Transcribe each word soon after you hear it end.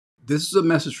This is a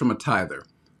message from a tither.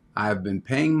 I've been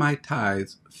paying my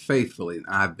tithes faithfully, and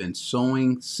I've been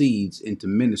sowing seeds into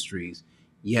ministries,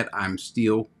 yet I'm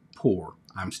still poor.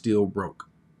 I'm still broke.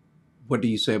 What do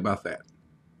you say about that?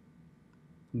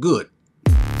 Good.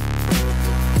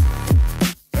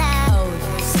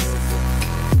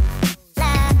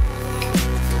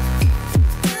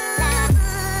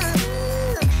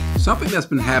 Something that's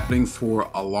been happening for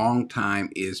a long time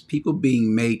is people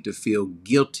being made to feel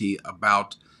guilty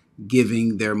about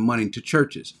giving their money to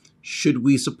churches. Should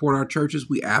we support our churches?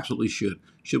 We absolutely should.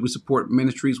 Should we support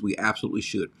ministries? We absolutely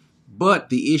should. But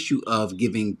the issue of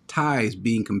giving tithes,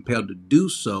 being compelled to do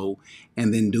so,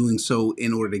 and then doing so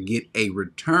in order to get a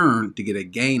return, to get a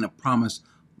gain, a promise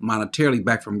monetarily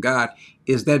back from God,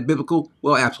 is that biblical?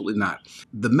 Well, absolutely not.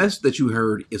 The message that you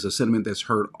heard is a sentiment that's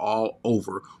heard all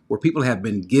over, where people have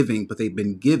been giving, but they've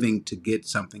been giving to get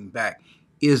something back.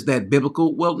 Is that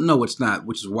biblical? Well, no, it's not,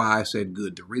 which is why I said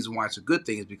good. The reason why it's a good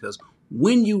thing is because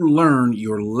when you learn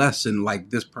your lesson like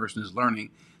this person is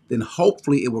learning, then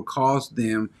hopefully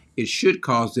it should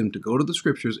cause them to go to the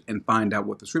scriptures and find out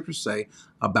what the scriptures say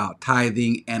about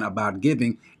tithing and about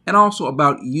giving, and also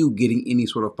about you getting any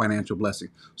sort of financial blessing.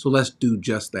 So let's do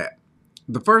just that.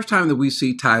 The first time that we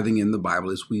see tithing in the Bible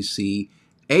is we see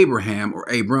Abraham or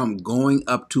Abram going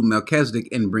up to Melchizedek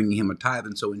and bringing him a tithe.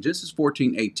 And so in Genesis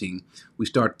 14:18, we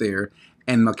start there.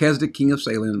 And Melchizedek, king of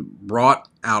Salem, brought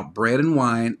out bread and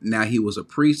wine. Now he was a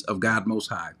priest of God Most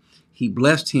High. He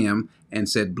blessed him and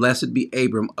said, "Blessed be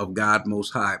Abram of God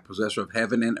Most High, possessor of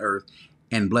heaven and earth,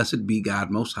 and blessed be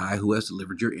God Most High, who has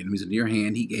delivered your enemies into your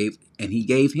hand." He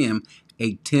gave him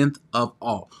a tenth of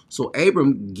all. So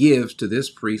Abram gives to this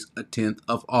priest a tenth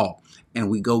of all. And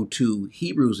we go to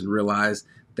Hebrews and realize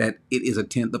that it is a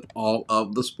tenth of all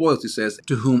of the spoils. It says,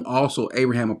 to whom also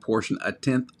Abraham apportioned a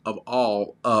tenth of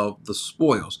all of the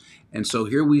spoils. And so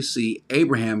here we see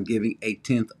Abraham giving a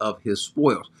tenth of his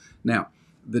spoils. Now,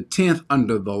 the tenth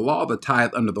under the law, the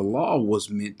tithe under the law, was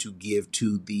meant to give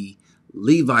to the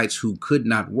Levites who could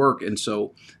not work. And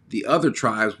so the other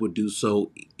tribes would do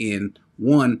so in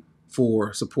one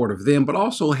for support of them, but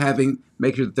also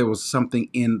make sure that there was something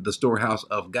in the storehouse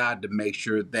of God to make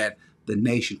sure that the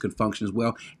nation could function as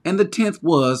well. And the tenth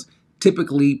was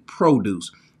typically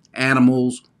produce,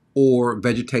 animals or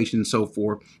vegetation and so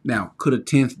forth. Now, could a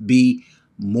tenth be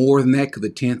more than that? Could the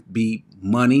tenth be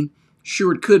money?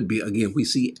 Sure, it could be. Again, we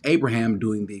see Abraham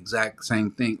doing the exact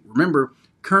same thing. Remember,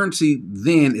 currency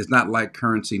then is not like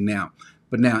currency now.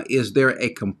 But now, is there a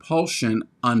compulsion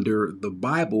under the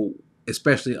Bible,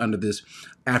 especially under this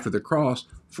after the cross,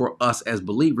 for us as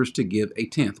believers to give a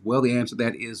tenth? Well, the answer to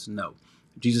that is no.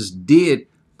 Jesus did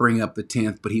bring up the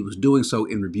tenth, but he was doing so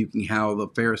in rebuking how the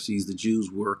Pharisees, the Jews,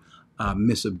 were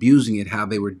misabusing it, how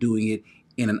they were doing it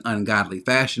in an ungodly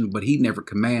fashion. But he never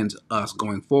commands us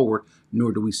going forward,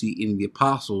 nor do we see any of the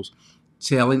apostles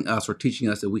telling us or teaching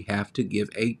us that we have to give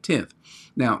a tenth.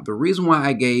 Now, the reason why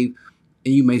I gave,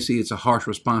 and you may see it's a harsh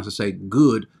response to say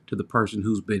good to the person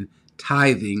who's been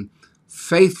tithing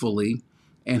faithfully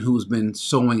and who's been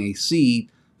sowing a seed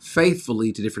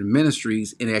faithfully to different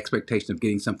ministries in expectation of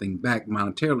getting something back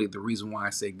monetarily. The reason why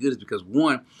I say good is because,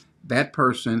 one, that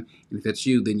person, and if that's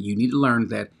you, then you need to learn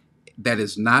that that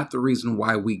is not the reason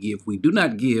why we give. We do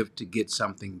not give to get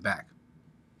something back.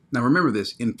 Now remember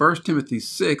this, in 1 Timothy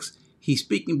 6, he's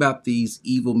speaking about these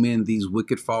evil men, these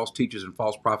wicked false teachers and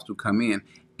false prophets who come in.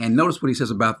 And notice what he says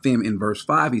about them in verse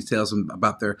 5. He tells them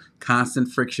about their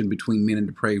constant friction between men in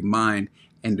depraved mind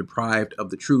and deprived of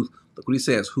the truth. Look what he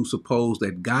says, who suppose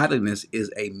that godliness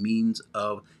is a means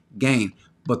of gain.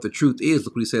 But the truth is,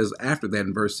 look what he says after that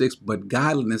in verse 6, but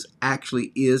godliness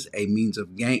actually is a means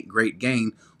of gain, great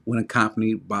gain, when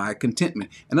accompanied by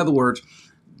contentment. In other words,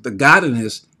 the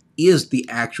godliness is the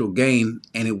actual gain,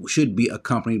 and it should be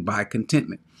accompanied by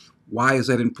contentment. Why is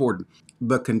that important?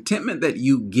 The contentment that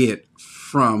you get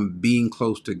from being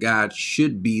close to God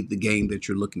should be the gain that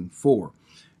you're looking for.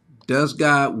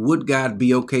 Would God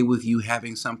be okay with you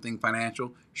having something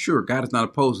financial? Sure, God is not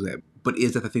opposed to that. But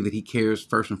is that the thing that he cares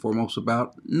first and foremost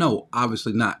about? No,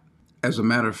 obviously not. As a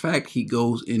matter of fact, he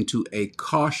goes into a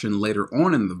caution later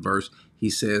on in the verse. He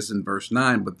says in verse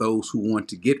 9, but those who want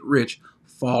to get rich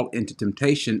fall into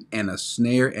temptation and a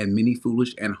snare and many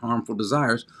foolish and harmful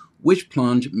desires, which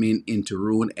plunge men into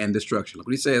ruin and destruction. Look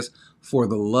what he says, for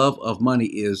the love of money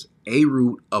is a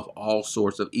root of all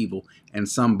sorts of evil, and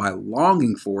some by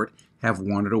longing for it have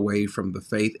wandered away from the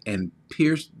faith and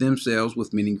pierced themselves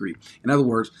with many grief. In other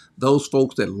words, those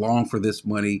folks that long for this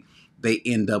money, they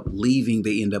end up leaving,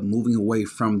 they end up moving away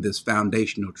from this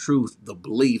foundational truth, the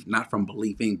belief, not from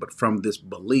believing, but from this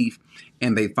belief,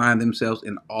 and they find themselves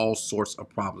in all sorts of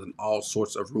problems and all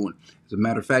sorts of ruin. As a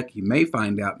matter of fact, many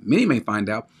may find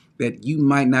out that you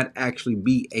might not actually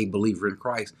be a believer in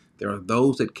Christ. There are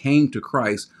those that came to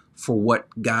Christ for what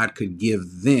God could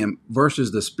give them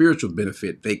versus the spiritual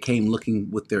benefit. They came looking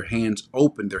with their hands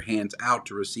open, their hands out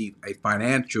to receive a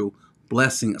financial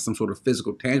blessing, some sort of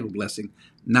physical, tangible blessing,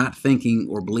 not thinking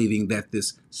or believing that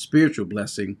this spiritual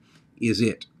blessing is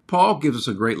it. Paul gives us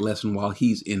a great lesson while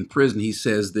he's in prison. He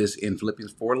says this in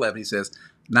Philippians 4:11. He says,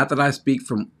 "Not that I speak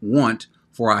from want,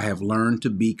 for I have learned to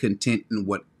be content in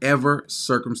whatever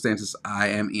circumstances I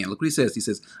am in." Look what he says. He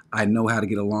says, "I know how to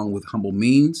get along with humble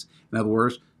means." In other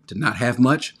words, to not have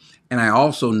much. "And I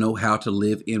also know how to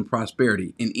live in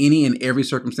prosperity. In any and every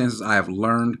circumstances, I have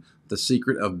learned the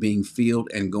secret of being filled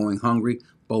and going hungry,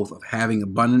 both of having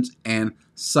abundance and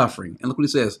suffering." And look what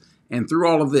he says. "And through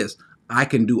all of this, I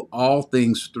can do all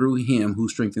things through him who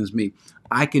strengthens me."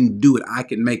 I can do it. I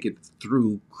can make it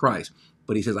through Christ.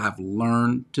 But he says, I've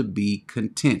learned to be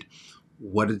content.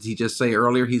 What did he just say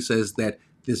earlier? He says that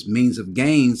this means of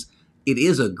gains, it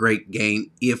is a great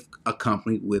gain if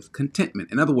accompanied with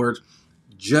contentment. In other words,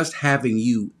 just having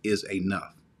you is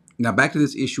enough. Now, back to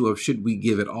this issue of should we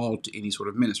give it all to any sort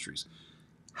of ministries?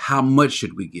 How much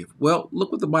should we give? Well,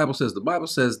 look what the Bible says. The Bible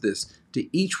says this: to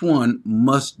each one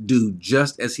must do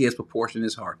just as he has proportioned in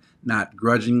his heart, not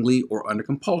grudgingly or under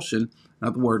compulsion. In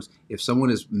other words, if someone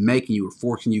is making you or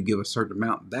forcing you to give a certain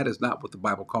amount, that is not what the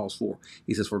Bible calls for.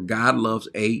 He says, "For God loves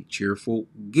a cheerful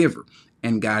giver,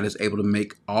 and God is able to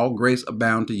make all grace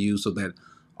abound to you, so that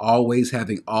always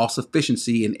having all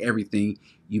sufficiency in everything,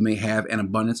 you may have an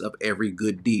abundance of every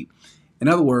good deed." In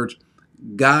other words,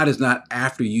 God is not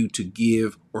after you to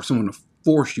give or someone to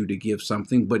force you to give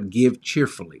something, but give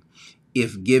cheerfully.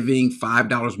 If giving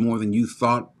 $5 more than you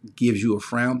thought gives you a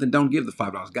frown, then don't give the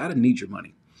 $5. God doesn't need your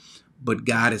money. But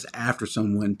God is after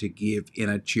someone to give in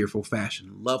a cheerful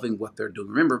fashion, loving what they're doing.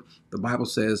 Remember, the Bible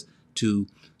says to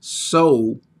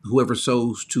sow, whoever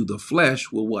sows to the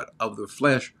flesh will what? Of the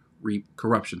flesh reap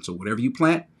corruption. So whatever you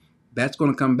plant, that's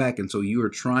going to come back. And so you are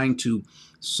trying to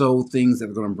sow things that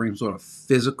are going to bring sort of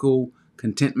physical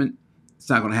contentment. It's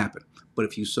not going to happen. But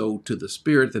if you sow to the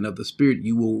Spirit, then of the Spirit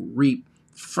you will reap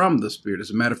from the Spirit. As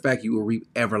a matter of fact, you will reap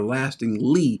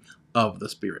everlastingly of the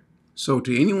Spirit. So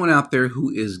to anyone out there who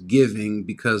is giving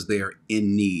because they are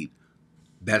in need,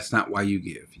 that's not why you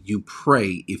give. You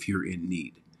pray if you're in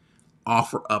need.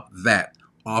 Offer up that.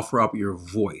 Offer up your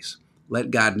voice. Let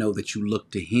God know that you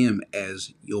look to him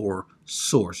as your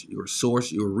source,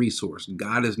 your resource.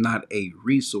 God is not a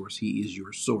resource. He is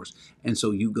your source. And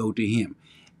so you go to him.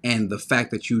 And the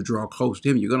fact that you draw close to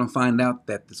him, you're going to find out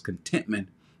that this contentment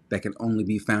that can only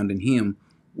be found in him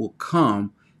will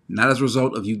come not as a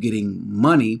result of you getting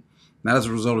money, not as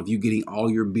a result of you getting all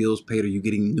your bills paid or you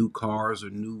getting new cars or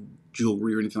new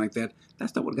jewelry or anything like that.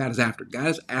 That's not what God is after. God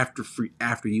is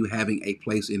after you having a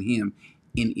place in him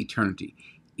in eternity.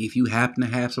 If you happen to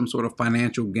have some sort of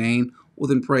financial gain, well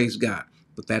then praise God.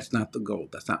 But that's not the goal.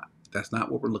 That's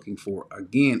not what we're looking for.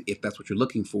 Again, if that's what you're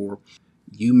looking for,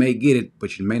 you may get it,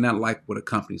 but you may not like what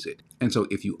accompanies it. And so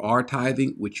if you are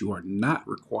tithing, which you are not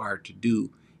required to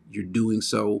do, you're doing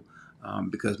so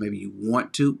because maybe you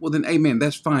want to, well then amen,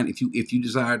 that's fine. If you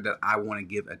desire that I want to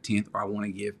give a tenth or I want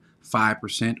to give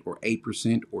 5% or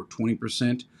 8% or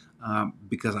 20%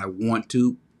 because I want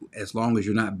to, as long as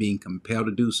you're not being compelled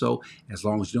to do so, as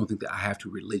long as you don't think that I have to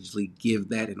religiously give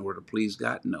that in order to please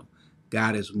God, no.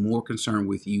 God is more concerned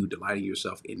with you delighting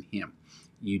yourself in him.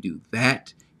 You do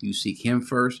that, you seek him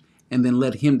first, and then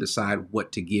let him decide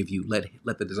what to give you.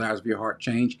 Let the desires of your heart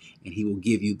change, and he will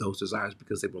give you those desires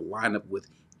because they will line up with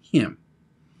him.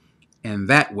 And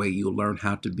that way you'll learn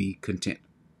how to be content.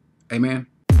 Amen.